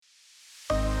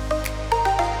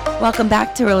Welcome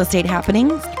back to Real Estate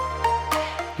Happenings.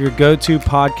 Your go-to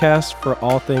podcast for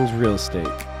all things real estate.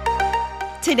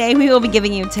 Today we will be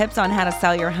giving you tips on how to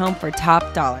sell your home for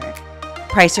top dollar.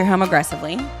 Price your home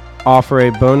aggressively. Offer a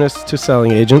bonus to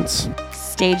selling agents.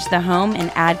 Stage the home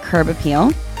and add curb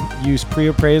appeal. Use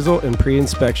pre-appraisal and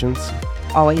pre-inspections.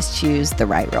 Always choose the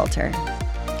right realtor.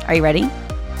 Are you ready?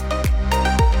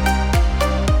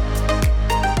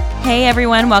 Hey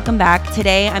everyone, welcome back.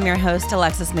 Today I'm your host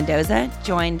Alexis Mendoza,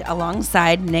 joined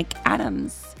alongside Nick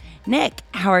Adams. Nick,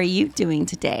 how are you doing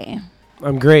today?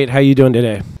 I'm great. How are you doing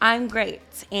today? I'm great.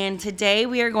 And today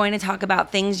we are going to talk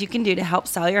about things you can do to help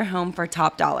sell your home for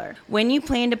top dollar. When you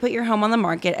plan to put your home on the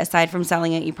market, aside from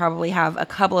selling it, you probably have a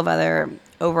couple of other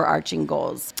overarching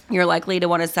goals. You're likely to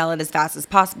want to sell it as fast as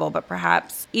possible, but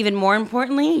perhaps even more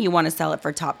importantly, you want to sell it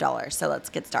for top dollar. So let's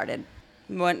get started.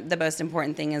 The most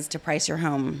important thing is to price your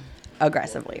home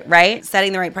aggressively, right?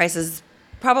 Setting the right price is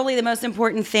probably the most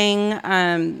important thing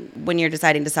when you're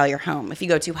deciding to sell your home. If you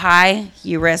go too high,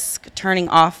 you risk turning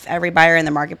off every buyer in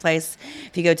the marketplace.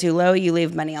 If you go too low, you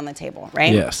leave money on the table,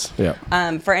 right? Yes.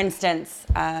 Yeah. For instance,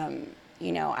 I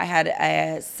had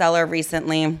a seller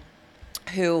recently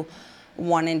who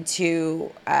wanted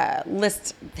to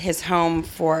list his home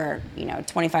for,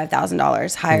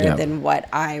 $25,000 higher than what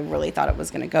I really thought it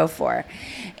was going to go for.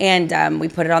 And we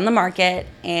put it on the market,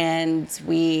 and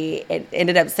it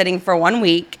ended up sitting for 1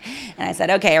 week. And I said,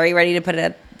 okay, are you ready to put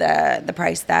it at the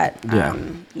price that,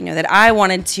 that I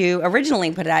wanted to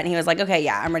originally put it at? And he was like, okay,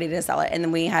 yeah, I'm ready to sell it. And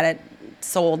then we had it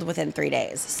sold within 3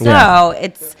 days. So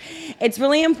it's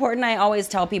really important. I always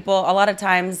tell people, a lot of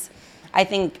times, I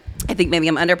think maybe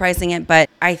I'm underpricing it, but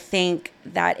I think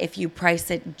that if you price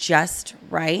it just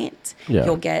right,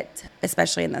 you'll get,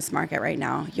 especially in this market right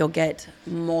now, you'll get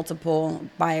multiple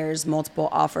buyers, multiple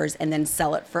offers, and then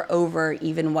sell it for over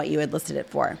even what you had listed it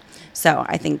for. So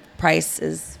I think price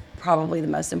is probably the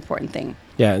most important thing.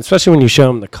 Yeah, especially when you show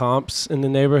them the comps in the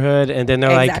neighborhood, and then they're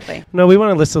like, no, we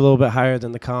want to list a little bit higher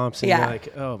than the comps. And you're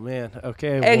like, oh, man,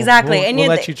 okay. Exactly. We'll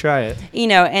let you try it.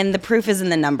 And the proof is in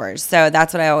the numbers. So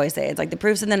that's what I always say. It's like the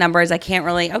proof's in the numbers. I can't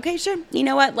really, okay, sure. You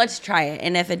know what? Let's try it.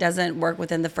 And if it doesn't work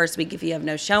within the first week, if you have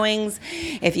no showings,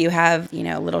 if you have,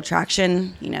 little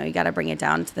traction, you got to bring it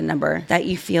down to the number that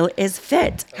you feel is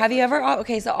fit. Have you ever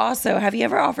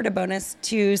offered a bonus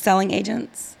to selling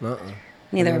agents? Uh-uh.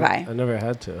 Neither have I. I never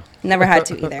had to. Never had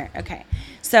to either. Okay.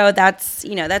 So that's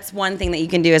one thing that you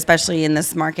can do, especially in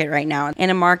this market right now. In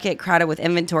a market crowded with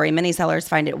inventory, many sellers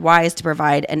find it wise to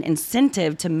provide an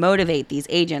incentive to motivate these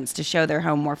agents to show their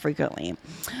home more frequently.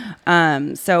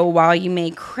 So while you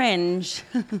may cringe,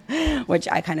 which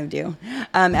I kind of do,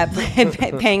 at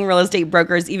paying real estate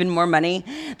brokers even more money,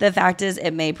 the fact is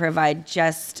it may provide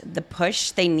just the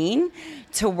push they need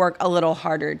to work a little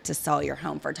harder to sell your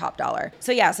home for top dollar.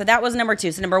 So that was number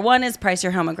 2. So number 1 is price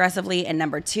your home aggressively, and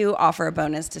number 2, offer a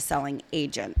bonus to selling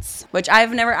agents, which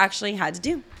I've never actually had to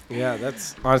do. Yeah,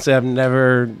 that's honestly, I've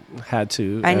never had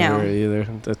to. I know either.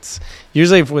 That's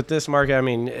usually with this market. I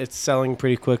mean, it's selling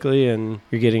pretty quickly, and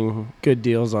you're getting good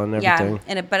deals on everything.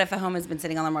 Yeah, but if a home has been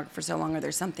sitting on the market for so long, or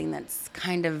there's something that's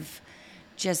kind of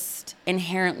just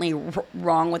inherently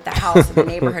wrong with the house or the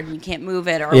neighborhood, and you can't move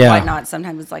it or whatnot,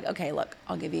 sometimes it's like, okay, look,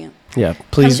 I'll give you. Yeah,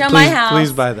 please my house.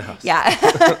 Please buy the house.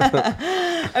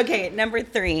 Yeah. Okay, number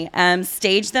 3,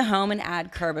 stage the home and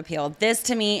add curb appeal. This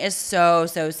to me is so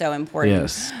important.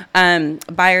 Yes.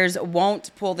 Buyers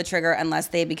won't pull the trigger unless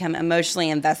they become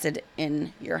emotionally invested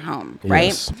in your home, right?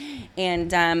 Yes.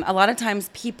 And a lot of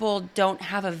times people don't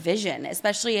have a vision,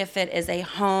 especially if it is a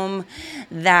home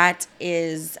that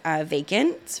is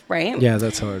vacant, right? Yeah,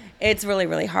 that's hard. It's really,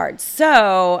 really hard.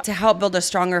 So to help build a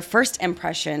stronger first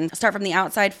impression, start from the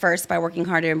outside first by working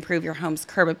hard to improve your home's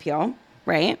curb appeal,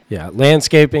 right? Yeah,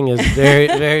 landscaping is very,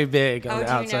 very big on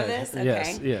the outside. Do you know this?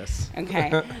 Okay. Yes.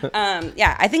 Okay.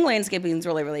 I think landscaping is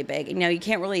really, really big. You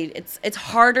can't really, it's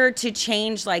harder to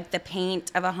change like the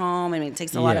paint of a home. I mean, it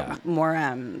takes a lot of more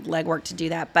legwork to do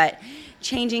that, but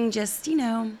changing just,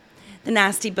 the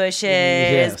nasty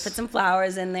bushes, put some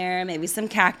flowers in there, maybe some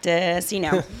cactus,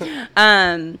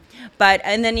 and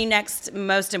then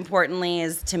most importantly,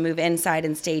 is to move inside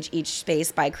and stage each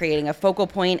space by creating a focal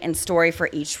point and story for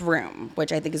each room,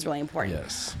 which I think is really important.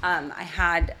 Yes. I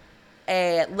had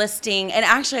a listing, and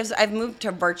actually I've moved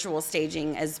to virtual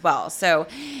staging as well. So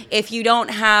if you don't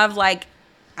have like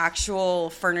actual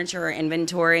furniture or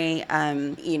inventory,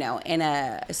 in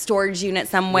a storage unit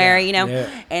somewhere,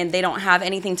 and they don't have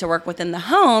anything to work with in the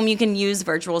home, you can use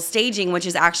virtual staging, which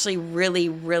is actually really,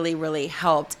 really, really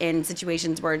helped in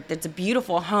situations where it's a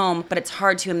beautiful home, but it's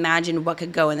hard to imagine what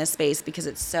could go in this space because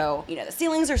it's so, the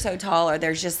ceilings are so tall, or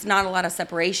there's just not a lot of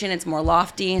separation. It's more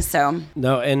lofty. So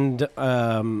no, and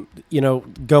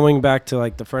going back to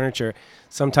like the furniture,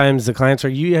 sometimes the clients are,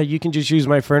 you can just use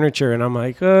my furniture. And I'm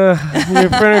like, your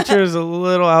furniture is a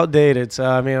little outdated. So,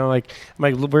 I'm like,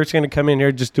 we're just going to come in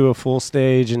here, just do a full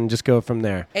stage and just go from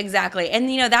there. Exactly. And,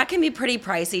 that can be pretty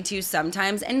pricey too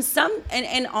sometimes. And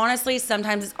and honestly,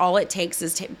 sometimes all it takes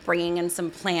is bringing in some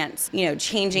plants,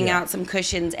 changing out some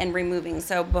cushions and removing.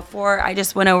 So before I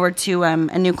just went over to a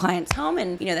new client's home,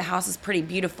 and, the house is pretty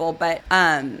beautiful, but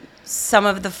some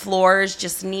of the floors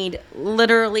just need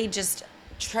literally just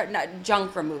not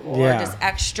junk removal or just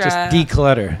extra. Just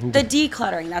declutter. The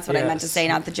decluttering, that's what I meant to say,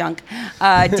 not the junk.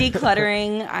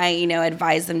 Decluttering, I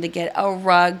advise them to get a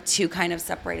rug to kind of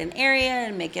separate an area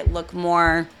and make it look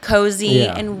more cozy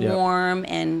and warm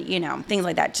and, things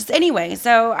like that. Just anyway,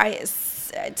 so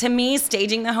to me,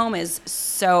 staging the home is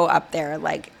so up there,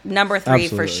 like number 3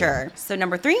 for sure. So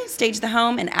number 3, stage the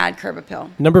home and add curb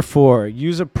appeal. Number 4,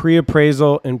 use a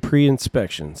pre-appraisal and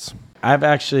pre-inspections. I've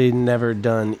actually never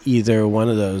done either one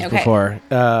of those before.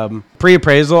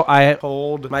 Pre-appraisal, I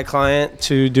told my client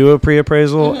to do a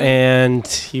pre-appraisal, and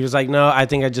he was like, no, I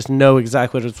think I just know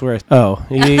exactly what it's worth. Oh.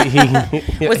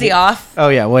 Was he off? Oh,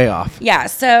 yeah, way off. Yeah,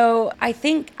 so I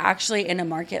think actually in a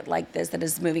market like this that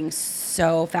is moving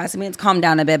so fast, it's calmed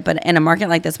down a bit, but in a market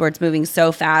like this where it's moving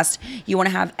so fast, you want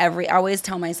to have I always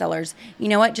tell my sellers, you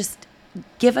know what, just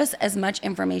give us as much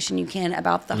information you can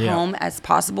about the home as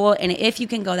possible. And if you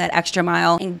can go that extra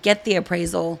mile and get the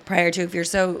appraisal prior to, if you're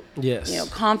so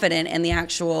confident in the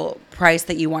actual price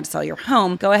that you want to sell your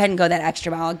home, go ahead and go that extra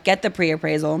mile, get the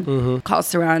pre-appraisal.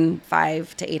 Costs around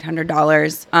 $500 to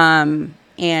 $800.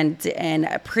 And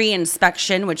a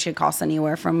pre-inspection, which could cost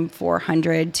anywhere from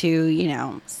 $400 to,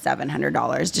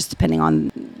 $700, just depending on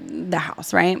the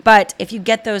house, right? But if you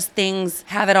get those things,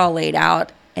 have it all laid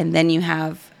out, and then you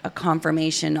have a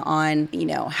confirmation on,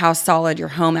 how solid your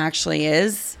home actually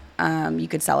is, you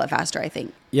could sell it faster, I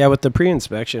think. Yeah, with the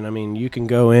pre-inspection, you can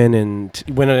go in and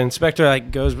when an inspector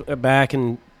goes back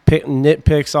and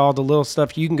nitpicks all the little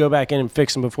stuff, you can go back in and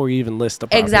fix them before you even list the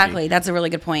property. Exactly. That's a really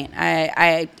good point.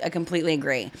 I completely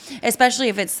agree. Especially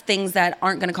if it's things that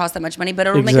aren't going to cost that much money, but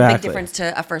it'll make a big difference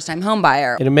to a first-time home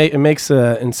buyer. It makes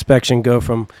the inspection go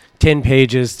from 10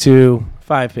 pages to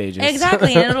 5 pages.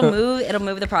 Exactly. And it'll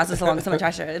move the process along so much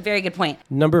faster. Very good point.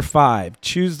 Number 5,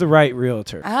 choose the right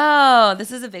realtor. Oh,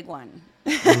 this is a big one.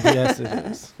 Yes, it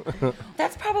is.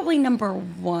 That's probably number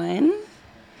 1.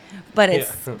 But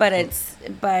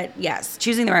yes,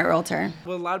 choosing the right realtor.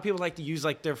 Well, a lot of people like to use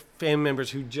their family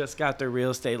members who just got their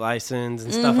real estate license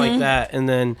and stuff like that. And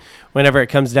then whenever it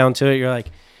comes down to it, you're like,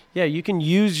 yeah, you can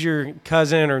use your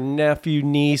cousin or nephew,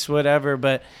 niece, whatever,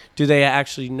 but do they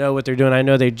actually know what they're doing? I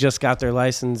know they just got their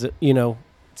license,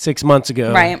 6 months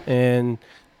ago. Right. And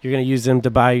you're going to use them to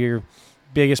buy your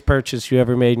biggest purchase you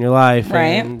ever made in your life.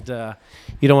 Right. And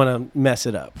you don't want to mess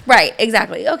it up. Right,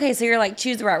 exactly. Okay, so you're like,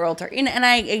 choose the right realtor.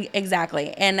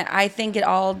 Exactly. And I think it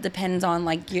all depends on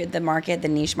the market, the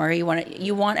niche market.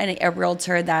 You want a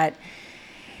realtor that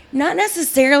I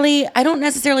don't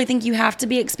necessarily think you have to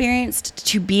be experienced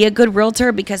to be a good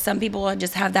realtor, because some people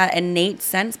just have that innate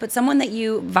sense, but someone that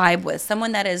you vibe with,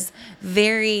 someone that is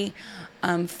very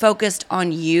focused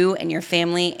on you and your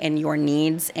family and your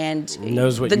needs and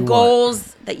knows what the you goals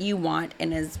want. That you want,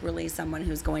 and is really someone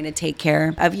who's going to take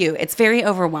care of you. It's very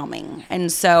overwhelming.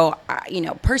 And so,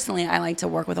 personally, I like to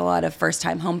work with a lot of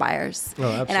first-time home buyers. Oh,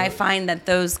 absolutely. And I find that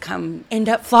those end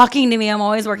up flocking to me. I'm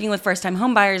always working with first-time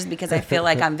home buyers because I feel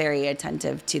like I'm very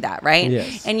attentive to that, right?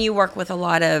 Yes. And you work with a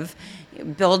lot of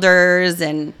builders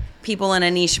and people in a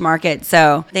niche market,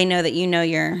 so they know that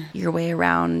your way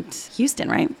around Houston,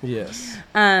 right? Yes.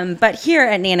 But here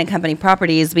at Nan & Company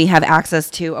Properties, we have access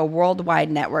to a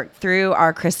worldwide network through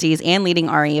our Christie's and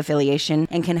Leading RE affiliation,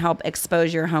 and can help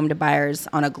expose your home to buyers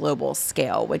on a global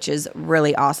scale, which is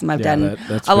really awesome. I've done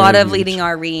a lot of huge Leading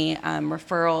RE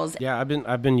referrals. Yeah,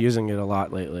 I've been using it a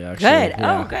lot lately, actually. Good.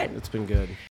 Yeah, oh, good. It's been good.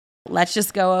 Let's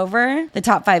just go over the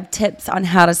top 5 tips on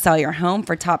how to sell your home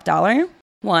for top dollar.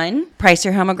 1, price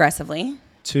your home aggressively.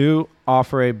 2,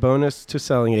 offer a bonus to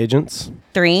selling agents.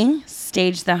 3,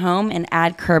 stage the home and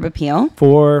add curb appeal.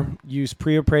 4, use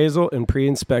pre-appraisal and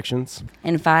pre-inspections.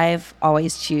 And 5,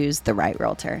 always choose the right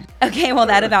realtor. Okay, well,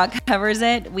 that about covers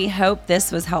it. We hope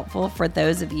this was helpful for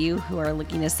those of you who are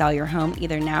looking to sell your home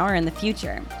either now or in the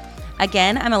future.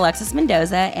 Again, I'm Alexis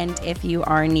Mendoza, and if you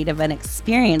are in need of an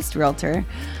experienced realtor,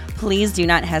 please do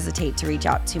not hesitate to reach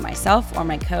out to myself or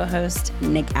my co-host,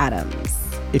 Nick Adams.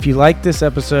 If you like this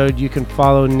episode, you can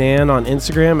follow Nan on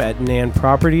Instagram at Nan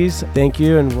Properties. Thank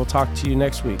you, and we'll talk to you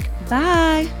next week.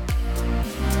 Bye.